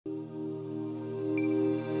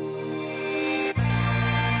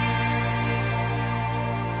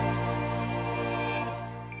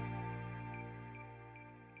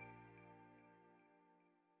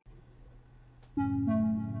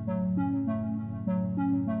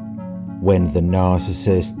when the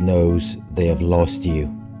narcissist knows they have lost you.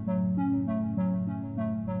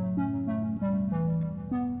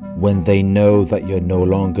 When they know that you're no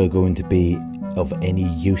longer going to be of any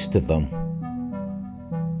use to them.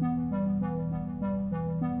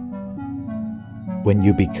 When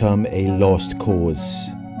you become a lost cause.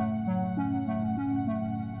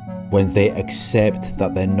 When they accept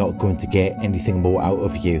that they're not going to get anything more out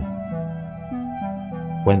of you.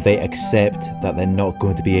 When they accept that they're not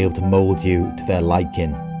going to be able to mold you to their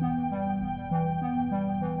liking.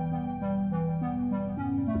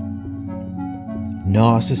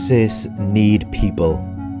 Narcissists need people.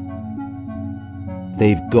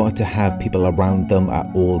 They've got to have people around them at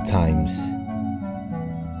all times.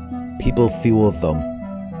 People fuel them.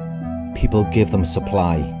 People give them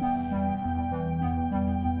supply.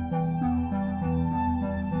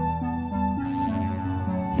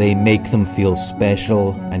 They make them feel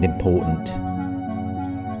special and important.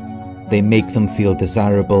 They make them feel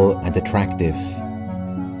desirable and attractive.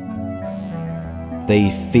 They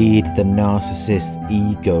feed the narcissist's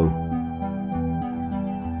ego.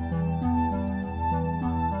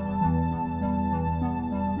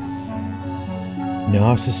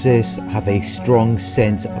 Narcissists have a strong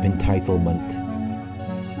sense of entitlement.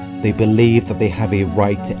 They believe that they have a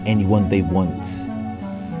right to anyone they want.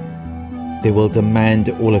 They will demand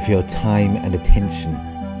all of your time and attention.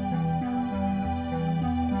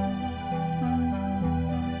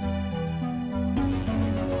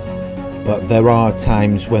 But there are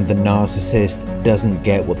times when the narcissist doesn't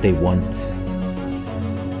get what they want.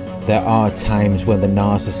 There are times when the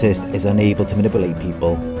narcissist is unable to manipulate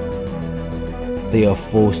people. They are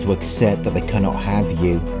forced to accept that they cannot have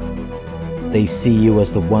you. They see you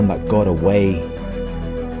as the one that got away.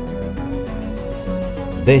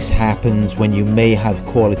 This happens when you may have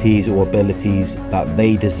qualities or abilities that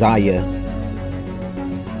they desire,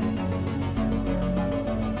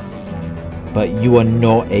 but you are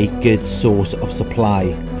not a good source of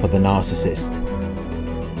supply for the narcissist.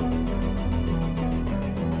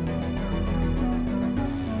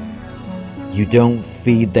 You don't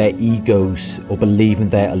feed their egos or believe in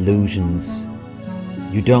their illusions.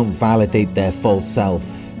 You don't validate their false self.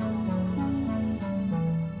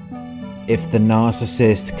 If the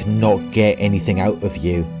narcissist cannot get anything out of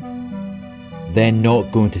you, they're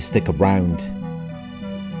not going to stick around.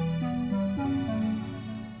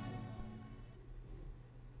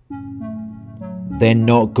 They're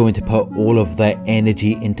not going to put all of their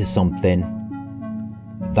energy into something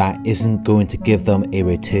that isn't going to give them a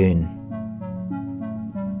return.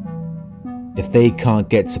 If they can't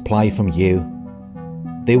get supply from you,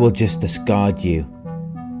 they will just discard you.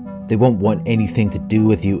 They won't want anything to do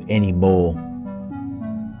with you anymore.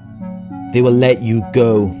 They will let you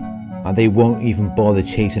go, and they won't even bother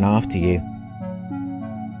chasing after you.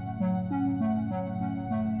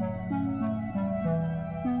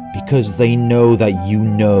 Because they know that you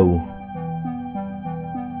know.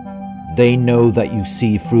 They know that you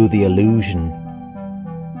see through the illusion.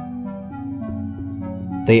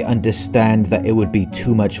 They understand that it would be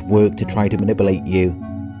too much work to try to manipulate you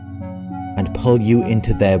and pull you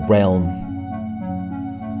into their realm.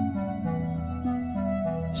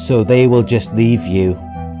 So they will just leave you,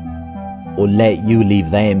 or let you leave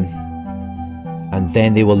them, and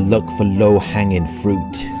then they will look for low-hanging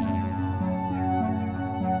fruit.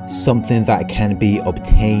 Something that can be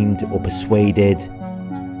obtained or persuaded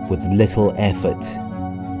with little effort.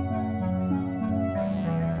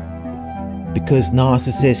 Because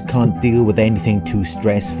narcissists can't deal with anything too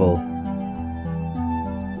stressful.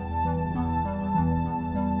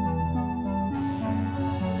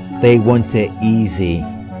 They want it easy.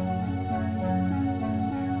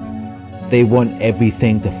 They want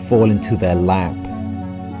everything to fall into their lap.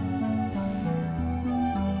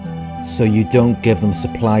 So you don't give them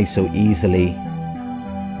supply so easily.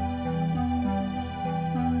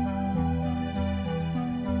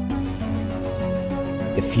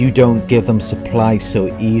 If you don't give them supply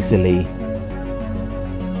so easily,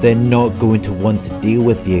 they're not going to want to deal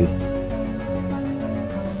with you.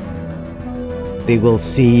 They will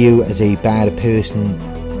see you as a bad person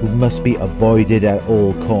who must be avoided at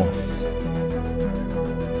all costs.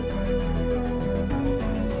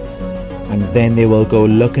 And then they will go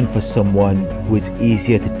looking for someone who is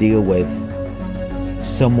easier to deal with.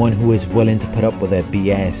 Someone who is willing to put up with their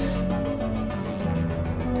BS.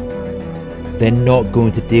 They're not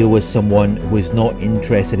going to deal with someone who is not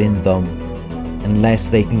interested in them unless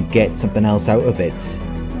they can get something else out of it.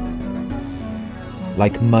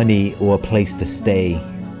 Like money or a place to stay.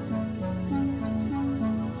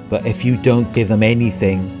 But if you don't give them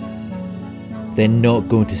anything, they're not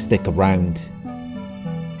going to stick around.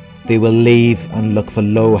 They will leave and look for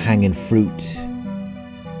low-hanging fruit.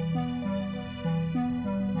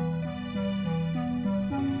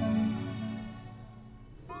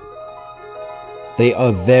 They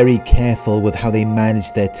are very careful with how they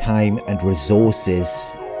manage their time and resources.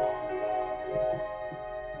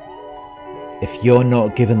 If you're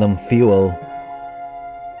not giving them fuel,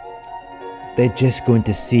 they're just going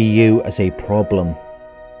to see you as a problem.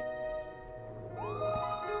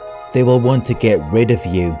 They will want to get rid of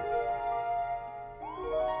you.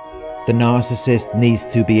 The narcissist needs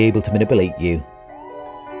to be able to manipulate you.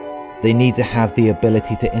 They need to have the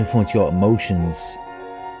ability to influence your emotions.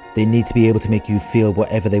 They need to be able to make you feel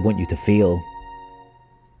whatever they want you to feel.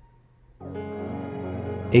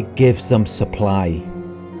 It gives them supply.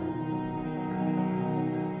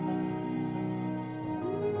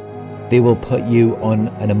 They will put you on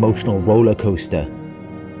an emotional roller coaster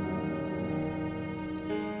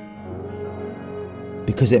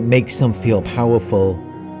because it makes them feel powerful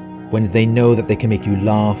when they know that they can make you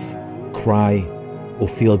laugh, cry, or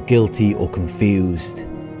feel guilty or confused.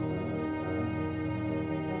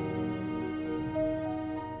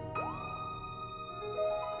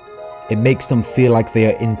 It makes them feel like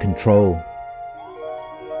they are in control.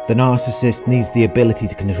 The narcissist needs the ability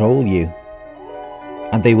to control you,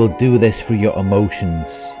 and they will do this through your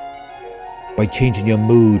emotions, by changing your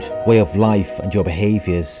mood, way of life, and your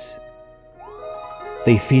behaviors.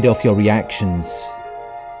 They feed off your reactions.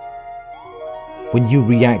 When you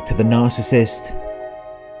react to the narcissist,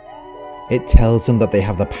 it tells them that they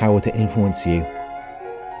have the power to influence you.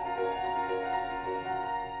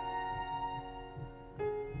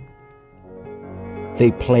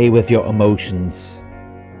 They play with your emotions.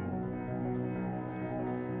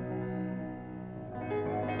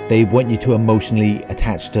 They want you to emotionally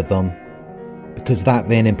attach to them, because that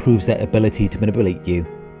then improves their ability to manipulate you.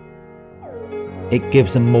 It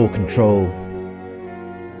gives them more control.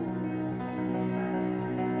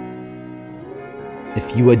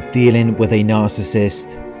 If you are dealing with a narcissist,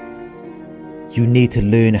 you need to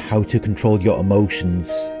learn how to control your emotions.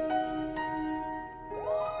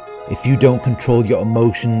 If you don't control your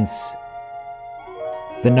emotions,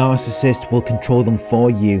 the narcissist will control them for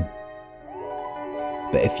you.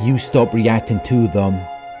 But if you stop reacting to them,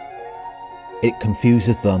 it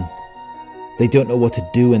confuses them. They don't know what to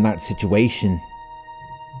do in that situation.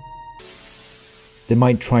 They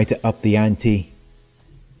might try to up the ante.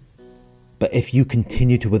 But if you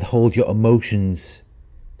continue to withhold your emotions,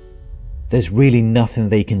 there's really nothing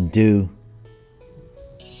they can do.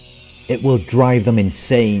 It will drive them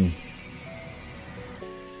insane.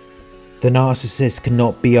 The narcissist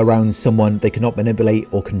cannot be around someone they cannot manipulate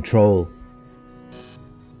or control.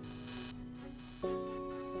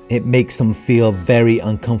 It makes them feel very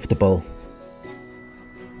uncomfortable.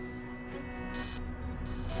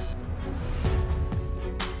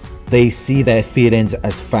 They see their feelings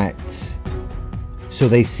as facts, so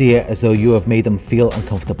they see it as though you have made them feel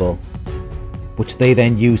uncomfortable, which they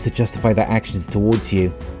then use to justify their actions towards you,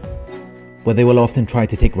 where they will often try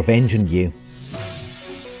to take revenge on you.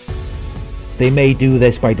 They may do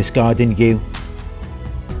this by discarding you,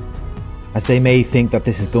 as they may think that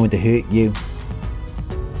this is going to hurt you.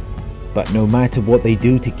 But no matter what they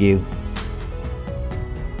do to you,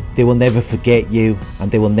 they will never forget you, and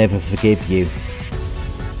they will never forgive you.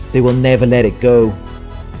 They will never let it go.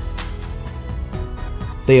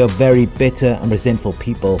 They are very bitter and resentful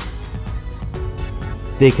people.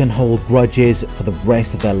 They can hold grudges for the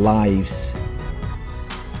rest of their lives.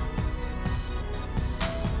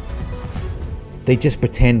 They just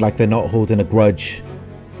pretend like they're not holding a grudge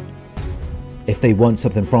if they want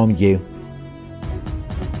something from you.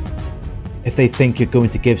 If they think you're going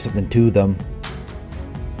to give something to them,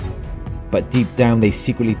 but deep down they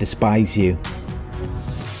secretly despise you.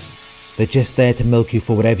 They're just there to milk you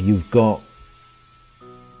for whatever you've got,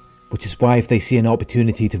 which is why if they see an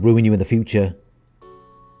opportunity to ruin you in the future,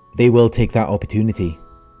 they will take that opportunity.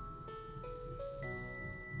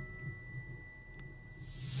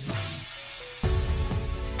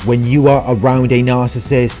 When you are around a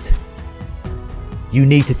narcissist, you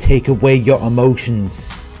need to take away your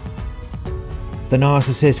emotions. The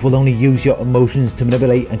narcissist will only use your emotions to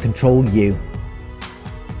manipulate and control you.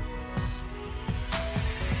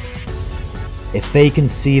 If they can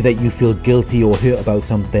see that you feel guilty or hurt about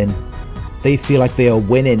something, they feel like they are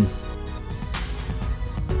winning.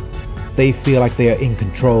 They feel like they are in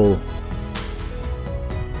control.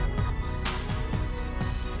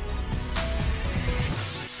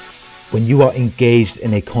 When you are engaged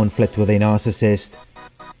in a conflict with a narcissist,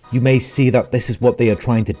 you may see that this is what they are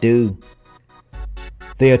trying to do.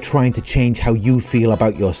 They are trying to change how you feel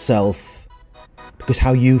about yourself, because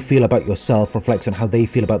how you feel about yourself reflects on how they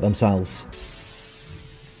feel about themselves.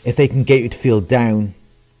 If they can get you to feel down,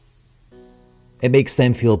 it makes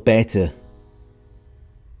them feel better.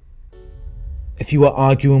 If you are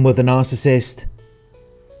arguing with a narcissist,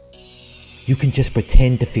 you can just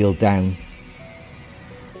pretend to feel down.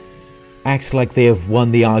 Act like they have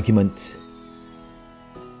won the argument,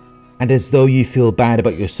 and as though you feel bad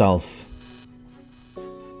about yourself,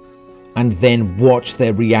 and then watch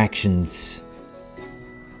their reactions.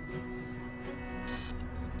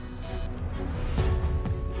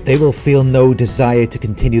 They will feel no desire to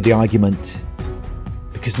continue the argument,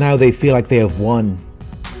 because now they feel like they have won.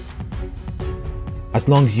 As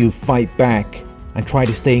long as you fight back and try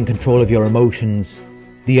to stay in control of your emotions,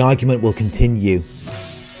 the argument will continue.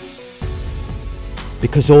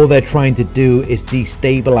 Because all they're trying to do is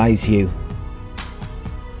destabilize you.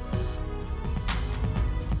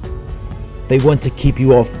 They want to keep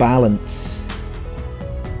you off balance.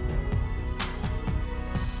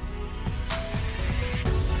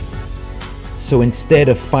 So instead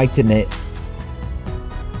of fighting it,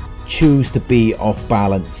 choose to be off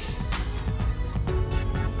balance.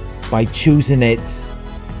 By choosing it,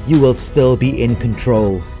 you will still be in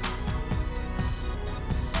control.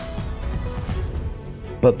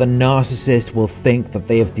 But the narcissist will think that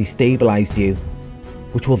they have destabilized you,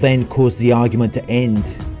 which will then cause the argument to end.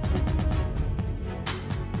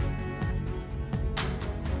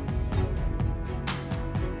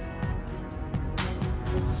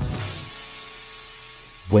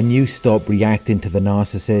 When you stop reacting to the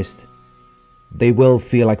narcissist, they will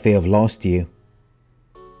feel like they have lost you.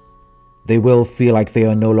 They will feel like they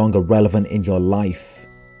are no longer relevant in your life.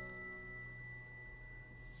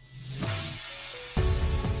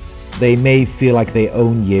 They may feel like they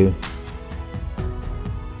own you,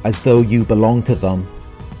 as though you belong to them,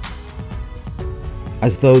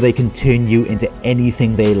 as though they can turn you into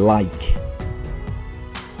anything they like.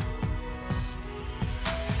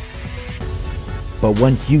 But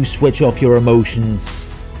once you switch off your emotions,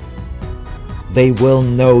 they will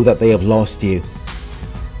know that they have lost you.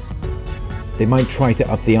 They might try to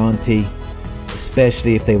up the ante,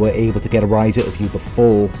 especially if they were able to get a rise out of you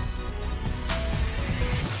before.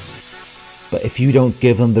 But if you don't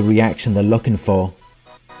give them the reaction they're looking for,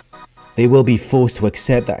 they will be forced to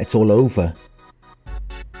accept that it's all over.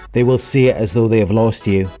 They will see it as though they have lost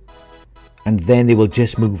you, and then they will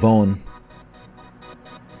just move on.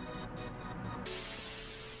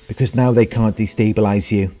 Because now they can't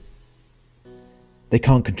destabilize you. They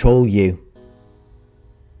can't control you.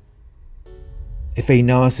 If a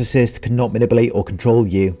narcissist cannot manipulate or control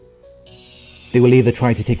you, they will either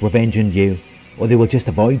try to take revenge on you, or they will just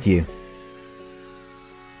avoid you.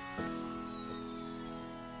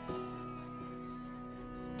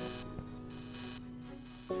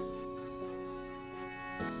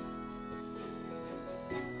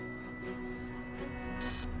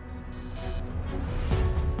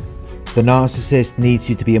 The narcissist needs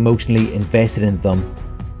you to be emotionally invested in them.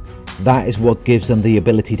 That is what gives them the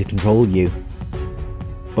ability to control you.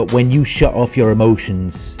 But when you shut off your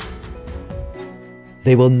emotions,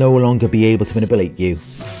 they will no longer be able to manipulate you.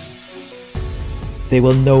 They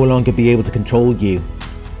will no longer be able to control you.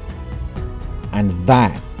 And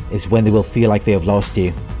that is when they will feel like they have lost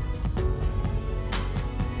you.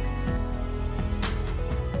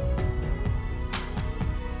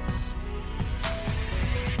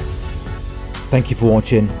 Thank you for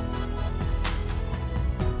watching.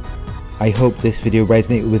 I hope this video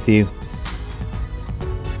resonated with you.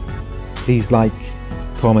 Please like,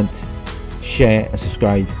 comment, share and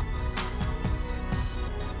subscribe.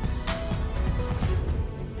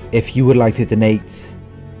 If you would like to donate,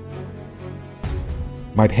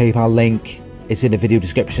 my PayPal link is in the video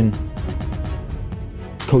description.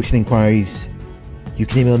 Coaching inquiries, you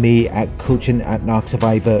can email me at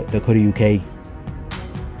coaching@narcsurvivor.co.uk.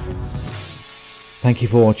 Thank you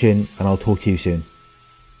for watching, and I'll talk to you soon.